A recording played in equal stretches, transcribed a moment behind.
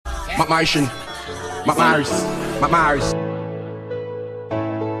Martian, Mars.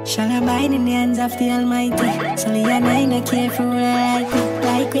 Shall abide in the hands of the Almighty. So you and I not care for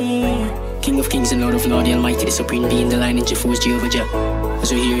like me. King of kings and Lord of lords, the Almighty, the supreme being, the lion in Jehovah's Jehovah Jah.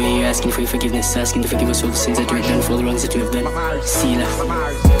 As we're here asking for your forgiveness, asking to forgive us all the sins that we have done, for all the wrongs that we have done. Selah.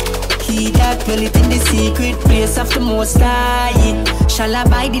 He that dwelleth in the secret place of the Most High shall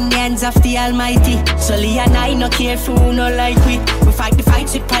abide in the hands of the Almighty. So Lee and I no care for who no like we. We fight the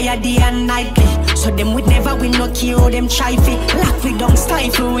fights with fire day and nightly. So them would never win no kill them trifle. Lock we don't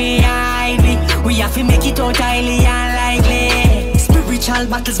stifle we highly. We have to make it out highly unlikely. Spiritual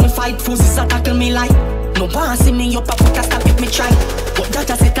battles me fight, forces tackle me like. No one see me up, I put a stop if me try. But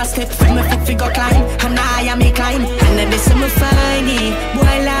that I set a step for me foot figure climb. And I am a climb. And then this me find it.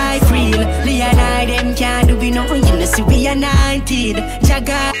 Boy life real. Lee and I them can't do we nothing. You know see we united.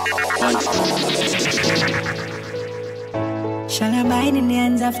 Jaga. Shall abide in the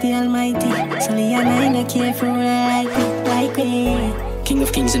hands of the Almighty. So Lee and I no care for like me. King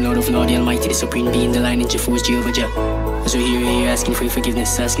of kings and Lord of lords, the Almighty, the supreme being, the lion in Jehovah's Jehovah Jah. As we're here asking for your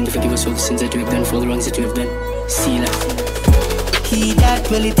forgiveness, asking to forgive us all the sins that we have done, for all the wrongs that we have done. Selah. He that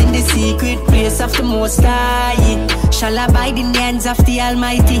dwelleth in the secret place of the Most High shall abide in the hands of the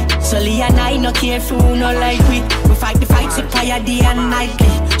Almighty. So Lee and I no care for who no like we. We fight the fights with fire day and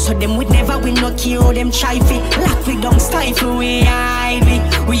nightly. So them would never win no kill them trifle. Lock we don't stifle we highly.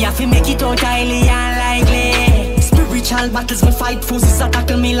 We have to make it out highly unlikely. Spiritual battles me fight, forces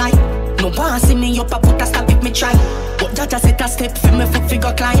tackle me like. No one see me up, I put a stop if me try. But that I set a step for me foot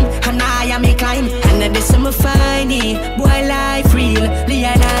figure climb. And I am a climb. And then this me find it. Boy life real. Lee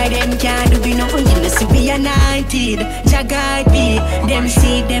and I them can't do we nothing. You know see we united. Jah guide me. Them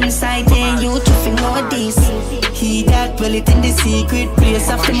see them sighting you to feel know this. He that dwelleth in the secret place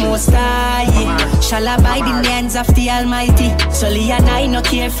of the Most High shall abide in the hands of the Almighty. So Lee and I no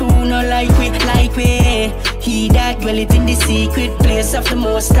care for who no like we. He that dwelleth in the secret place of the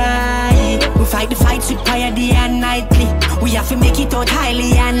Most High. We fight the fights with fire day and nightly. We have to make it out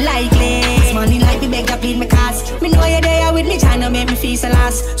highly unlikely. This morning like me beg to plead my cause. Me know you're there with me, trying to make me feel so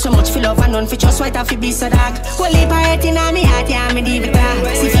lost. So much for love and none for just white have to be so dark. Holy pirate in me heart, yeah, me deep it down.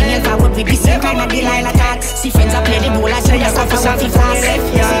 See female forward with the same kind of Delilah talk. See friends I play the bowl, I tell you stuff I want to fast.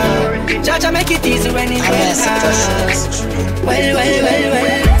 Jaja make it easy when it went hard. Well.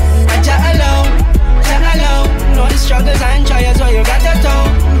 Jah alone, know the struggles and trials where you got to town.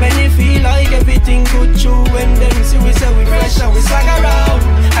 When you feel like everything good through, when them see we say we fresh and we swag around.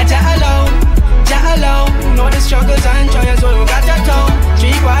 Jah alone, know the struggles and trials where you got to town.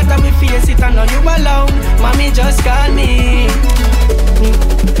 3/4 we face it and now you alone. Mommy just call me.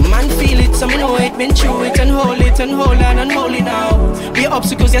 Man feel it, so me know it, been through it and hold it and hold on and hold it now. We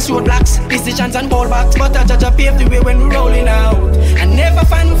obstacles, yes, roadblocks, decisions and ballbacks, but I judge pave the way when we rolling out. I never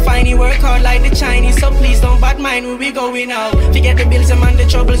find you work hard like the Chinese, so please don't bad mind where we going out. Forget the bills and the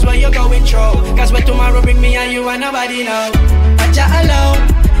troubles where you're going through, cause where tomorrow bring me and you and nobody know. Jah alone,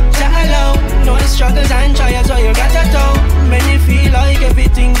 know the struggles and trials where you got to town. When you feel like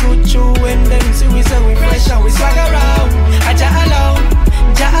everything good through, when them see we say we fresh and we swag around.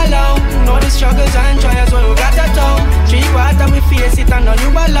 Jah alone, know the struggles and trials where we got to town. 3/4 we face it and now you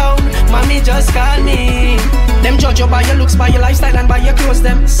alone. Mommy just call me. Them judge you by your looks, by your lifestyle and by your clothes.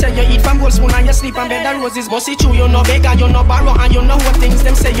 Them say you eat from gold spoon and you sleep on bed of roses. But see true, you know beg and you know borrow and you know what things.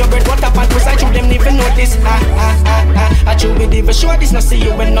 Them say your bread what up and twist and true, them never notice. I true with even sure this, not see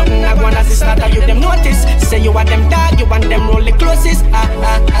you when nothing I want as it's not that you them notice. Say you are them dog, you want them roll the closest.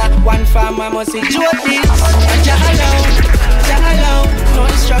 One farmer must see Jody. Jah alone, know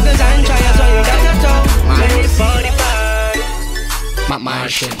the struggles and trials where you got to town. When it's 45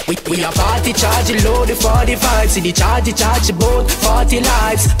 Martian. We are party charging low the 45. See the charge both 40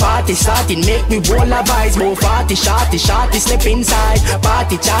 lives. Party starting make me roll a vibes. More 40 shorty step inside.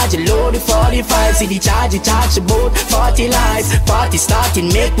 Party charging low the 45. See the charge both 40 lives. Party starting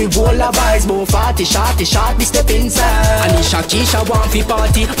make me roll a vibes. More 40 shorty step inside. Anisha Keisha want fi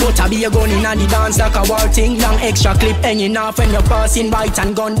party, but I be a gun in and the dance like a war thing. Long extra clip hanging off when you're passing right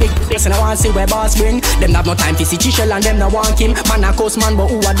and gun big. Person I want see where boss bring. Them have no time to see Chichel and them no want him. Man a man, but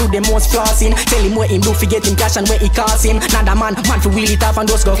who a do the most flossing? Tell him where him do fi get him cash and where he cost him. Another man fi wheel it off and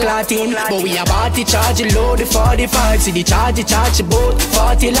just go clot him. But we a party charging low the 45. See the charge both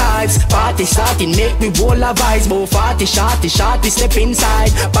 40 lives. Party starting make me roll a vibes. But 40 shorty step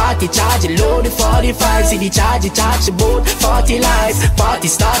inside. Party charging low the 45. See the charge both 40 lives. Party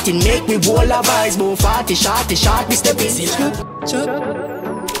starting make me roll a vibes. But 40 shorty step inside.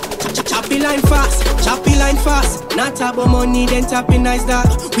 Chop it line fast. Not about money, then tapping nice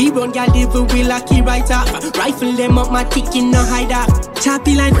that. We run gal liver, we lucky right up. Rifle them up, my ticket no hide up.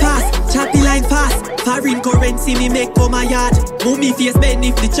 Choppy line fast. Foreign currency me make come my yard. Move me face bend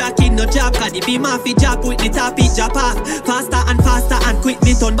if the tracking no job. Cause the beam off it job with the top it drop off. Faster and quick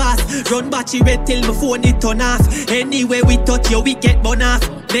me turn bass. Run battery red till my phone it turn off. Anyway we touch you we get burn off.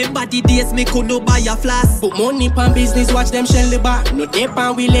 Remember the days me could no buy a flask. Put money pan business, watch them shell the back. No dip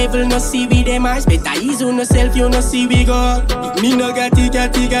on we level, no see we them eyes. Better ease on yourself, you no see we go. If me no got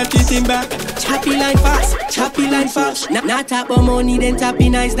it in back. Choppy line fast. Not about money, then tappy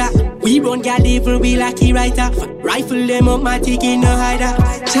nice that. We run gal evil, we lucky right up. Rifle them up, my ticket no hide up.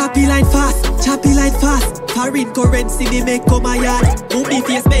 Choppy line fast. Foreign currency me make come my yard. Move me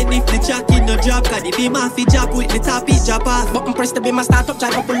face bend if the tracking no drop. Cause the beam off it drop with the top it drop off. Button press the beam a start up,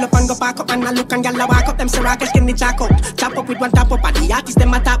 drive up, pull up and go back up. And I look and gal a walk up, them Sirakesh can the jack up. Chop up with one tap up, and the artist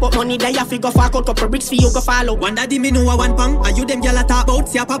them a tap up. Money they a figure fuck out, couple bricks for you go follow. One daddy me know a one Pong, and you them gal a talk about.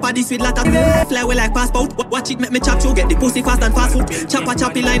 See a papa this with lot of fly away like passport. Watch it make me chop through, get the pussy fast and fast food.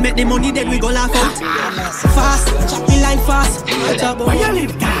 Choppy line make the money, then we go laugh out. Fast, choppy line fast. Where you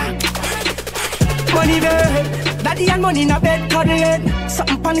live, dad? Money there, daddy and money in a bed cuddling.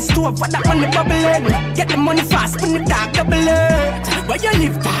 Something on the stove, what that money bubbling. Get the money fast, when the dark double it. Where you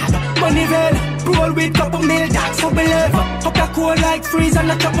live, dad? Money there, roll with couple mil, that's how we live. Up the cold like freeze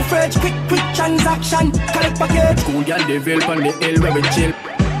and a cup of fridge. Quick transaction, collect package. Cool girl develop on the hill where we chill.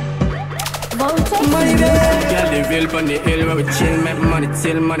 Money there. Girl develop on the hill where we chill. Make money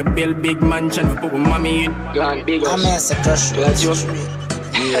till money build big mansion. We put mommy in. Gone big. I'm a crush. Let's go.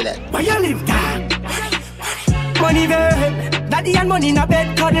 Where you live, dad? Money there, daddy and money in a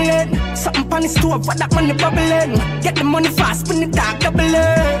bed cuddling. Something on the stove, what that money bubbling. Get the money fast, when the dark double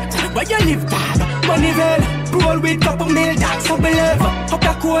it. Where you live, dad? Money there, roll with couple mil, that's how we live. Up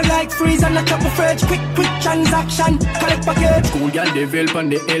the cold like freeze and a cup of fridge. Quick transaction, collect package. Cool girl develop on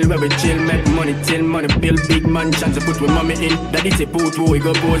the hill where we chill. Make money till money build big mansions. To put with mommy in. Daddy say put we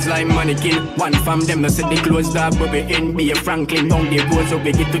go pose like mannequin. One from them no say the close door but we in. Be a Franklin down the road so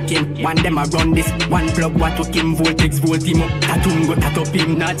we get to Kim. One them a run this, one plug what to Kim. Voltex volt him up, tattoo go tat up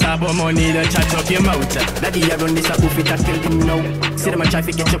him. Not about money, the chat up your mouth. Daddy a run this a poof it a kill him now. See them a try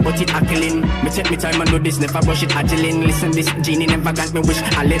to get you but it hackling. Me check me time and do this, never brush it agilin'. Listen this, genie never got me wish.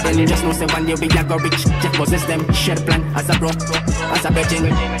 I live in just know say one day we a go rich. Jeff possess them, share the plan as a bro, as a virgin.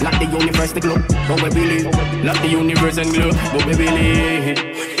 Lock the universe to glow, but we believe. Lock the universe and glow, but we believe.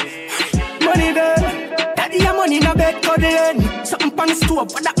 Money there. Daddy and money in a bed cuddling. Something on the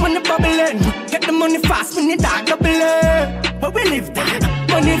stove, what that money bubbling. Get the money fast when the dark double it. Where we live, dad?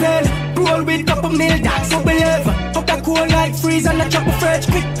 Money there, roll with couple mil, that's how we live. Up the cold like freeze and a chop of fridge.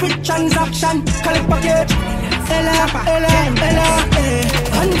 Quick transaction, collect package. Ella,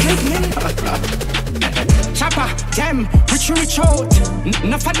 100 mil. Chopper, them, rich out.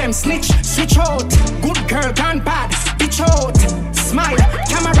 Enough of them snitch, switch out. Good girl, gone bad, bitch out. Smile,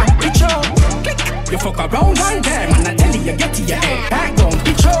 camera, bitch out. Click, you fuck around one them, and I tell you, get to your head back on,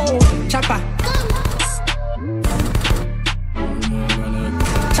 bitch out. Chopper,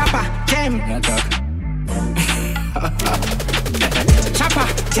 them. Chopper,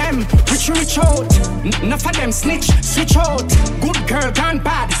 them, rich out. Enough of them snitch, switch out. Good girl, gone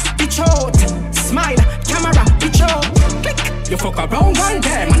bad, bitch out. Smile, camera, bitch out. Click, you fuck around one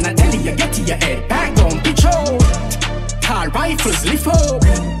them, and I tell you, get to your head back on, bitch out. Tall rifles, lift up.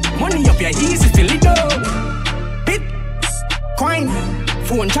 Money up your easy, fill it up. Bitcoin,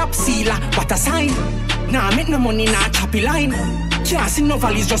 phone drop, sealer, what a sign. Nah, make no money, nah, choppy line. Can't see no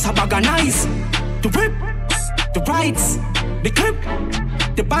valleys, just a bag of nice. The whip, the rides, the clip,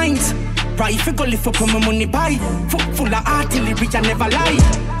 the binds. Rifle go lift up on my money buy. Foot full of artillery, I never lie.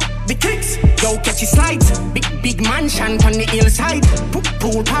 The kicks, yo, catchy slides. Big mansion on the hillside.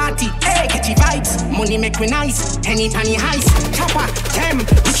 Pool party, hey, catchy vibes. Money make me nice, penny heist. Chopper, them,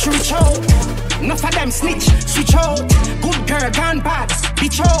 rich out. Enough of them snitch, switch out. Good girl, gone bad,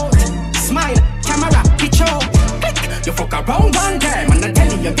 bitch out. Smile, camera, bitch out. Click, you fuck around one them, and I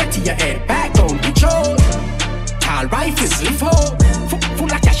tell you, get to your head back on, bitch out. Tall rifles, lift up.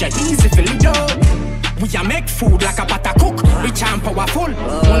 Full of cash, easy, fill it up. We a make food like a butter cook. Rich and powerful,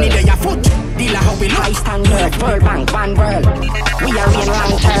 money there your foot. Dealer how we look. High standard, World Bank, one world. We are in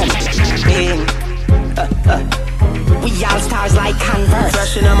long term. We all stars like Converse.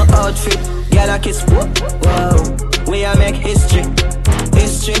 Fresh in my outfit, girl I kiss. Whoa, we a make history,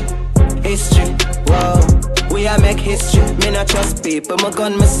 whoa. We a make history. Me not trust people, my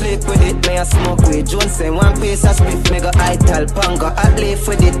gun me sleep with it. Me a smoke with Jones say one piece of spliff. Me go ital, Pong go hot leaf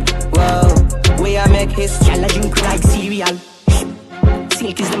with it. Whoa, we a make history. Y'all a drink like cereal.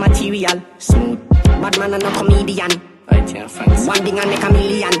 silk is the material. Smooth, bad man and a comedian. One thing and make a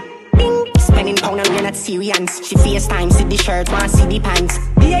million. Bing, spending pound and we're not Syrians. She FaceTime, see the shirt, want see the pants.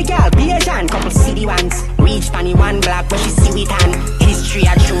 Be a girl, be a Jan, couple city ones. Reach funny one black, but she see with hand. History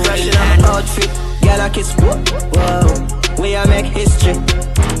a true Rushing on my outfit, girl I kiss. Whoa, we a make history.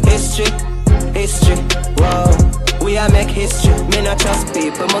 History, history, whoa. We a make history. Me not trust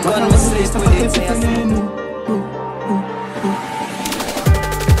people, my gun me sleep with it.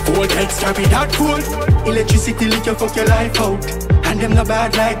 Voltex carry that cold. Electricity lick you fuck your life out. And them no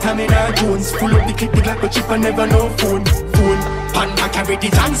bad like Tommy or Jones. Full up the clip, the Glock, but chip and never no phone. Panda carry the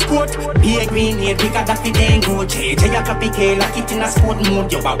transport. Be a green head, we got that fit ain't go. JJ a copy K like it in a sport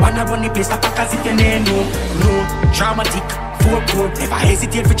mode. You a wanna run the place the pack as if you ain't no dramatic. Four cold, never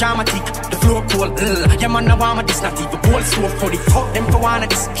hesitate for dramatic. The floor cold, yeah man no want this not even bold stove. For the fuck them for one of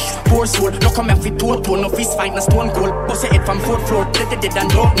this poor soul. No come here for total, no fist fight, no stone cold. Bust your head from fourth floor, dead and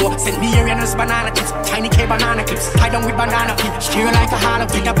don't know. Send me Ariana's banana chips, tiny K banana clips. Tie down with banana peel, steer like a hollow.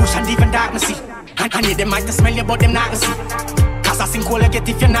 Take a bush and deep and dark, no see. I need them might to smell you, but them not gonna see. Cause I sing cold, I get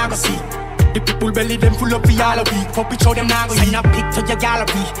if you're not gonna see. The people belly them full up for all of week. For picture them now go send a pic to your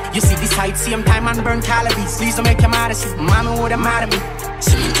gallery. You see the sight, same time and burn calories. Please don't make you mad at me. Mama would have mad at me.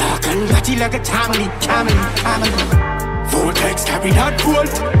 See me talking, natty like a family. Vortex carry that cold.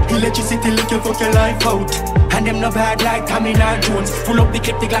 Electricity lick you fuck your life out. And them no bad like Tommy or Jones. Full up the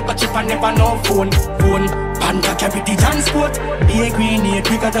clip, the Glock, but chip and never no phone. Panda carry the transport. Be a green head,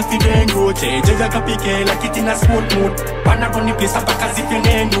 we got a feed and go. JJ like a PK, like it in a sport mode. Wanna run the place up back as if you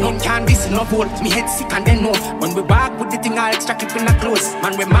ain't know. None can this no vote, me head sick and then know. When we back with the thing, I'll extra clip in the close.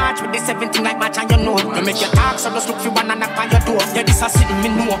 Man, we march with the 17 like match and you know. We make your talk, so just look for one and knock on your door. Yeah, this a city me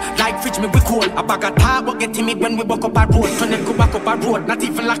know. Like fridge me we cold. A bag of tar, but get timid when we walk up a road. Turn it go back up a road, not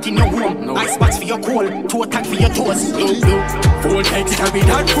even locking your home. No. Ice spots for your cold, toe tag for your toes. Full text carry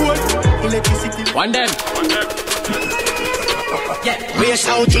that cold. Electricity. One them. Yeah, we're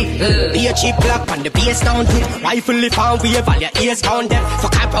shouty, be a cheap block on the bass down too. Rifle if found, we eval your ears count them.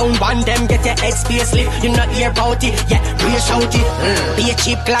 Fuck around one them, get your head space lift. You not hear about it, yeah, we're shouty, be a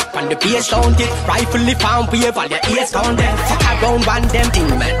cheap block on the bass down too. Rifle if found, we eval your ears count them. Fuck around one them thing,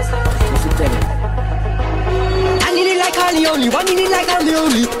 man. I need it like I'm the only, one need it like I'm the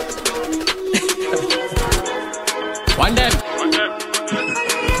only. One them.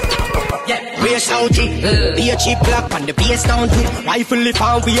 Yeah, we're shouty, be a cheap block on the bass down too. Rifle if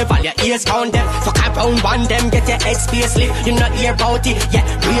found, we eval your ears count them. Fuck around one them, get your head space lift. You not hear about it, yeah,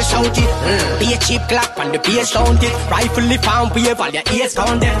 we're shouty, be a cheap block on the bass down too. Rifle if found, we eval your ears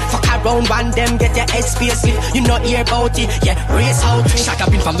count them. Fuck around one them, get your head space lift. You not hear about it, yeah, race out. Shot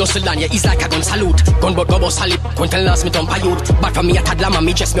up in from Dussel and yeah, it's like a gun salute. Gun but go bust solid, can't tell us me dump a youth. But from me a toddler, man,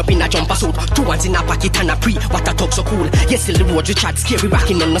 me dress me up in a jumper suit. 2 ones in a pocket and a pre, what a talk so cool. Yes, still the road we chat scary,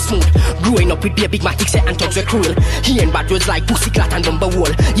 rocking on the smooth. Growing up with be a big matic set and thugs were cruel. Hearing bad words like pussy clat and bumper wall.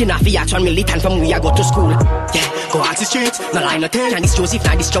 You know fi action militant from we a go to school. Yeah, go ask the streets, no lie no tell. And it's Joseph,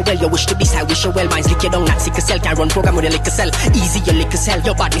 now this Joel. You wish to be side, wish you well. Minds lick you down, not sick a cell. Can run program with a lick a cell. Easy you lick a cell.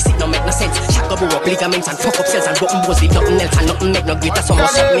 Your body sick no make no sense. Shot go blow up ligaments and fuck up cells and button bones leave nothing else and nothing make no greater. Some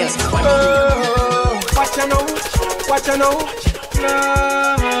more meals. Watch you know, watch you know,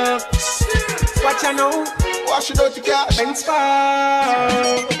 watch you know, wash it out the cash and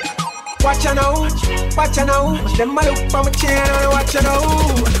spark. Watch you know, watch you know. Them a look for my chain and watch you know,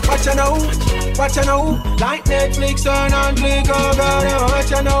 watch you know, watch you know. Like Netflix turn on click, oh God,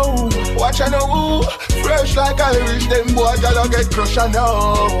 watch you know, watch you know. Fresh like Irish, them boy gotta get crushed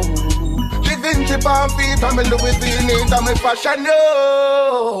now. Living chip on feet, I'm a Louis V neat, I'm a fashion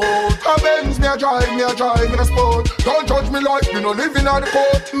no. Benz, me a drive in a sport. Don't judge me like me no living on the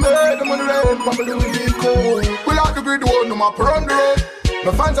court. Made them on the road, I'm a Louis V coat. We like the grid one, no map around the road.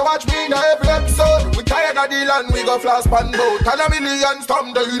 My fans are watch me in every episode. We tired of the land, we go flash pan boat. And a million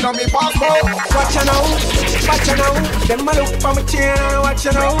stamp the in on me passport. Watch you know, watch you know. Them a look for my chain and watch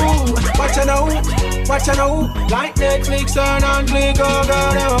you know, watch you know, watch you know. Like Netflix turn on click, oh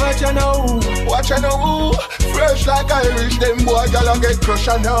God, watch you know, watch you know. Fresh like Irish, them boy gonna get crushed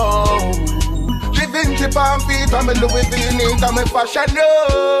now. Living chip on feet, I'm a Louis V neat, I'm a fashion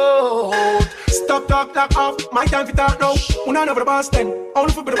no. Stop talk off, my time for talk now. Una never the boss then,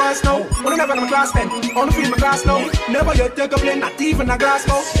 only for the boss now. Una never in my class then, only feel my class now. Never you take a plane, not even a glass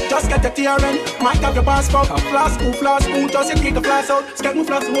now. Just get the TRN, might have your passport. Flask, just you kick the flash out. Skeng me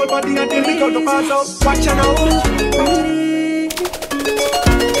flash the whole body until we go to pass out. Watch you now,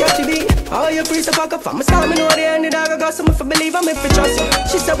 get you be. Oh, you priest to fuck up from my star, me know the end of the dog. I got something for believe I'm if I trust you.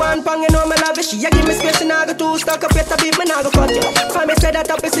 She said one Pong, you know me love it. She a give me space, and I go too stuck up. Yet I beat me, now go cut you. Find me say that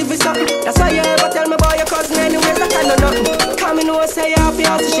up is if it's something. That's why you ever tell me about your cousin anyways, I can't know nothing. Come in, know say off the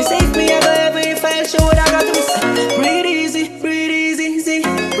house, she says me ever every file show what I got to miss. Breathe easy, breathe easy, see.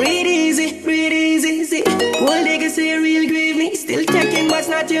 Breathe easy, breathe easy, see. Old nigga say real grieve me. Still taking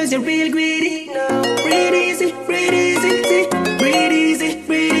what's not yours, you're real greedy. No. Breathe easy, see. Breathe easy, see.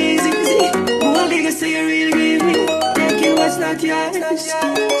 Old nigga say real grieve me. Taking what's not yours.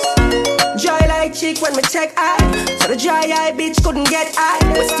 Joy like chick when me check eye. So the dry eye bitch couldn't get eye.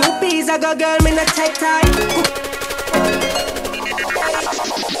 Was 2 P's I got girl me not take time.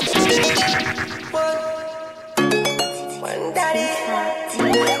 One daddy.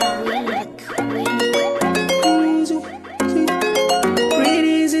 Breathe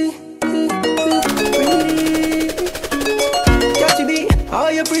easy. Got to be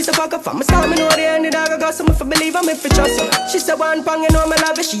all your priest to fuck up from my star, me know the end of the dog. I got something for believe I'm if I trust you. She said one Pong, you know me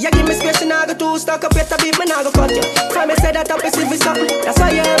love it. She a give me space, and I go too stuck up. Yet I beat me, now go cut you. Find me say that up is if it's something. That's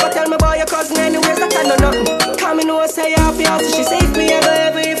why you ever tell me about your cousin anyways, I can't know nothing. Come in, know say off the house, she says me ever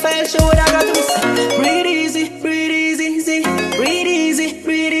every file show what I got to miss. Breathe easy, see. Breathe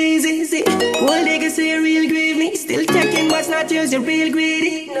easy, see. Old nigga say real grieve me. Still taking what's not yours, you're real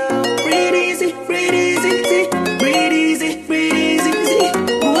greedy. No. Breathe easy, see. Breathe easy, see.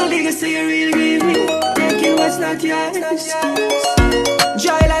 Old nigga say real grieve me. Taking what's not yours.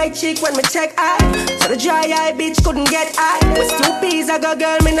 Joy like chick when me check eye. So the dry eye bitch couldn't get eye. Was 2 P's I got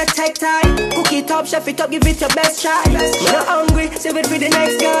girl me not take time. Cook it up, chef it up, give it your best try. Me not hungry, save it for the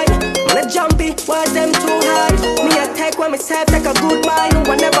next guy. Me not jumpy, was them too high. Me a take when me self take a goodbye. No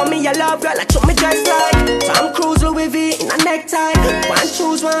one ever me a love girl, I took me dress like Tom Cruise Louis V in a necktie. One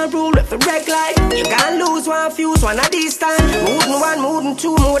choose one rule if it wreck like. You can't lose one fuse one at this time. Moving one, moving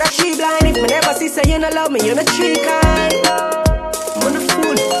two, move that she blind. If me never see say you no love me, you no tree kind. I'm a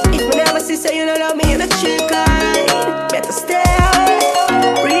fool. If me never see say you don't love me, you're not chill kind. Better stay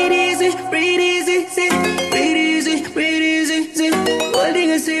away. Breathe easy, see. Breathe easy, see. All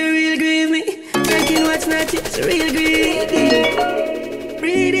niggas say real grieve me. Taking what's not yours, real greedy.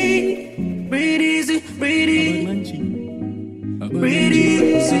 Breathe easy.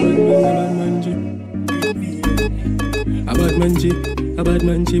 A bad man G. A bad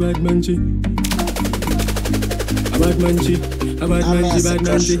man G. A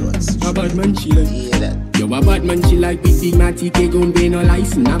bad man she like. Yo, a bad man she like big matty take on pay no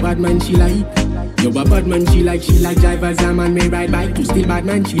license. A bad man she like. Yo, a bad man she like drivers a man may ride bike to still bad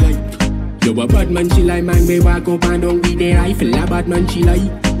man she like. Yo, a bad man she like man may walk up and down with a rifle. A bad man she like.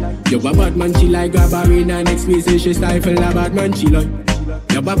 Yo, a bad man she like grab her in her next place she stifle. A bad man she like.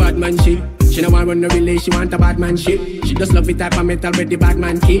 Yo, a bad man she no want run no relation, she want a bad man shit. She just love it type of metal with the bad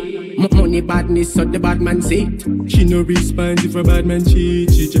man kid. Money badness, so the bad man say it. She no response if a bad man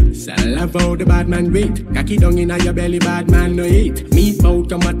cheat. She just love how the bad man wait. Cocky down in your belly, bad man no hate. Meat bout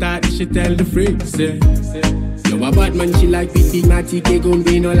come attack, she tell the freaks. Yo, a bad man she like big matty cake on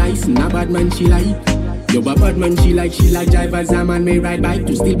pay no license. A bad man she like. Yo, a bad man she like drivers a man may ride bike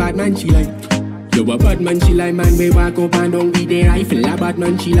to still bad man she like. Yo, a bad man she like man may walk up and down with a rifle. A bad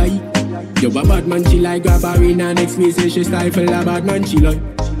man she like. Yo, a bad man she like grab her in her next place she stifle. A bad man she like.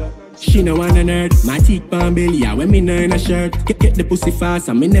 She no want a nerd, my teeth pan belly, yeah, when me no in a shirt. Get the pussy fast,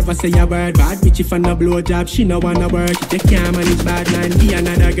 and me never say a word. Bad bitch if I no blow job, she no wanna work. If you can't manage bad man, be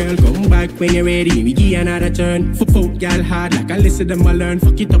another girl. Come back when you're ready, we give another turn. Fuck girl hard, like I listen them I learn.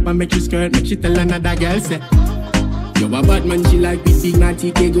 Fuck it up and make you skirt, make she tell another girl say. Yo, a bad man she like big natty,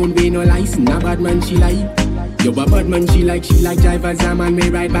 take on pay no license. A bad man she like. Yo, a bad man she like drivers a man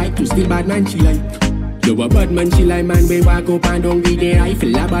may ride bike to still bad man she like. Yo, a bad man she like man we walk up and down with a rifle.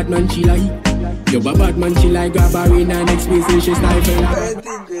 A bad man she like. Yo, a bad man she like grab her in her next place she stifle.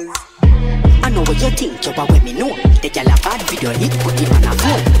 I know what you think, you want me know. The girl a bad video hit, put it on her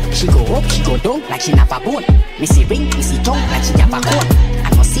phone. She go up, she go down like she have a bone. Missy ring, missy tongue like she have a cone.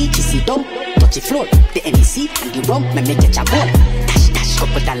 I no see, she see down, touch the floor. The NEC and the rum, me make a bone. Dash,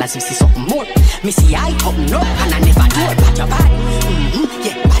 couple dollars, me see something more. Me see I open up and I never do it. Bad your bad,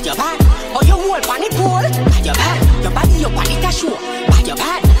 yeah, bad your bad. Oh, you hold on it pole, bad your bad. Your body up on it a show, bad your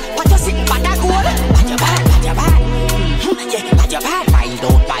bad. What you sitting bad a goal, bad your bad, bad your bad. Yeah, bad your bad. Wild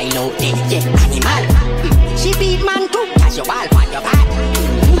out, yeah, animal. She beat man too, cause you all bad your bad.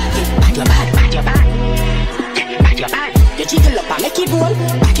 Bad your bad, bad your bad. Yeah, bad your bad. You jiggle up and make it roll,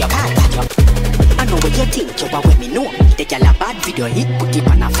 bad your bad, bad your bad. I know what you think, you want me know. The girl a bad video hit, put it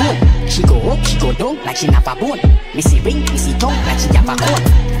on her phone. She go up, she go down like she have a bone. Missy ring, missy tongue like she have a cone.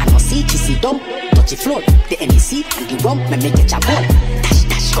 I no see, she see down, touch the floor. The NEC and the rum, me make it a bone.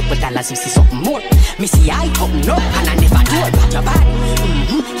 Dash, cash, couple dollars, you see something more. Me see I open up and I never do it. Bad your bad,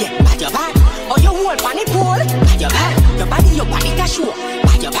 yeah, bad your bad. Oh, you hold funny pool, bad your bad. Your body cash show,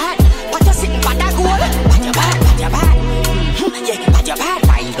 bad your bad. What you sitting for that goal, bad your bad, bad your bad. Yeah, bad your bad.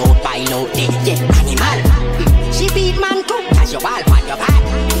 Wild out, yeah, animal. She beat man too, cause you all bad your bad.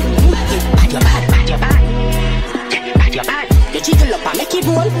 Yeah, bad your bad, bad your bad. Yeah, bad your bad. You jiggle up and make it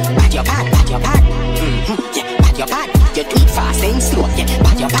roll, bad your bad, bad your bad. Yeah, bad your bad. You do it fast and slow, yeah,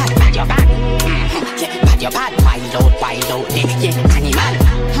 bad your bad, bad your bad. Yeah, bad your bad. Wild out, yeah, animal.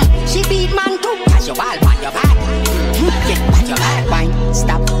 She beat man too, cause you all bad your bad. Yeah, bad your bad. Wine,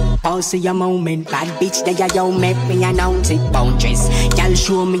 stop. Pause your moment, bad bitch, there you make me announce it. Bounces, y'all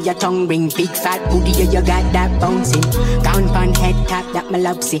show me your tongue ring, big fat booty, yeah, you got that bouncing. Down pan head tap, that my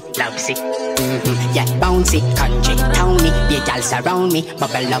loves it. Yeah, bouncy, country, towny, yeah, y'all surround me,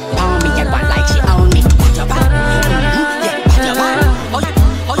 bubble up on me, yeah, one like she own me. Bad your bad, yeah, bad your bad.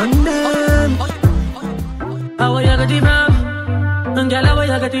 How you get it from? Girl, how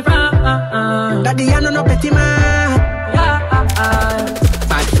you get it from? Daddy, I no petty man.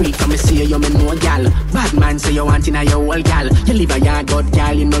 Bad freak, come see you, me know gal. Bad man say you want in a your whole gal. You live a yard, good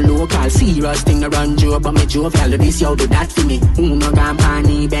gal, you no local. Serious thing around you, but me joke gal. This yo do that for me. Who no gon'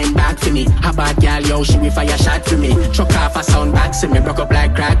 panny, bend back for me. A bad gal, yo, she will fire shot for me. Truck off a sound back, see me broke up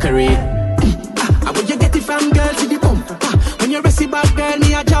like crackery. How would you get it from girl to the pump? When you receive back girl,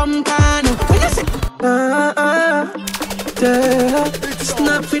 me a jump on. When you say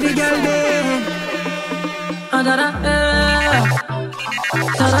snap for the girl there. And then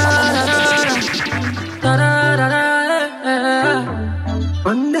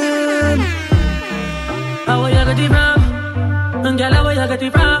how you get it from? Girl, how you get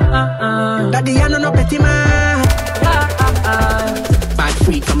it from? Daddy, I no petty man. Bad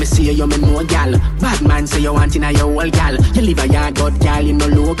freak, come see you, me know gal. Bad man say you want in a your whole gal. You live a yard, good gal, you no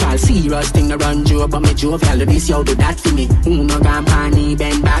local. Serious thing around you, but me joke gal. This yo do that for me. Who no gon' panny,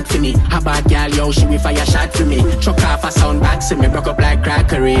 bend back for me. A bad gal, yo, she will fire shot for me. Truck off a sound back, see me broke up like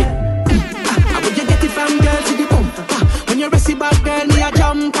crackery. How would you get it from girl to the pump? When you receive back girl, me a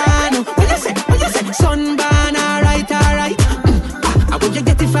jump on. When you say, sunburn, alright. How would you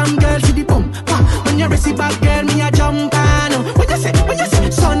get it from girl to the pump? When you receive back girl, me a jump on. When you say,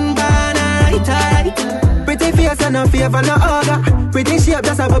 sunburn, alright. Pretty face and no favor, no order. Pretty shape,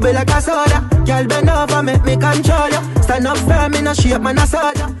 just a bubble like a soda. Girl bend over, make me control you. Stand up firm in a shape, man a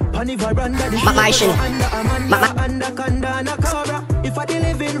soda. Popcaan. Anaconda, no cobra.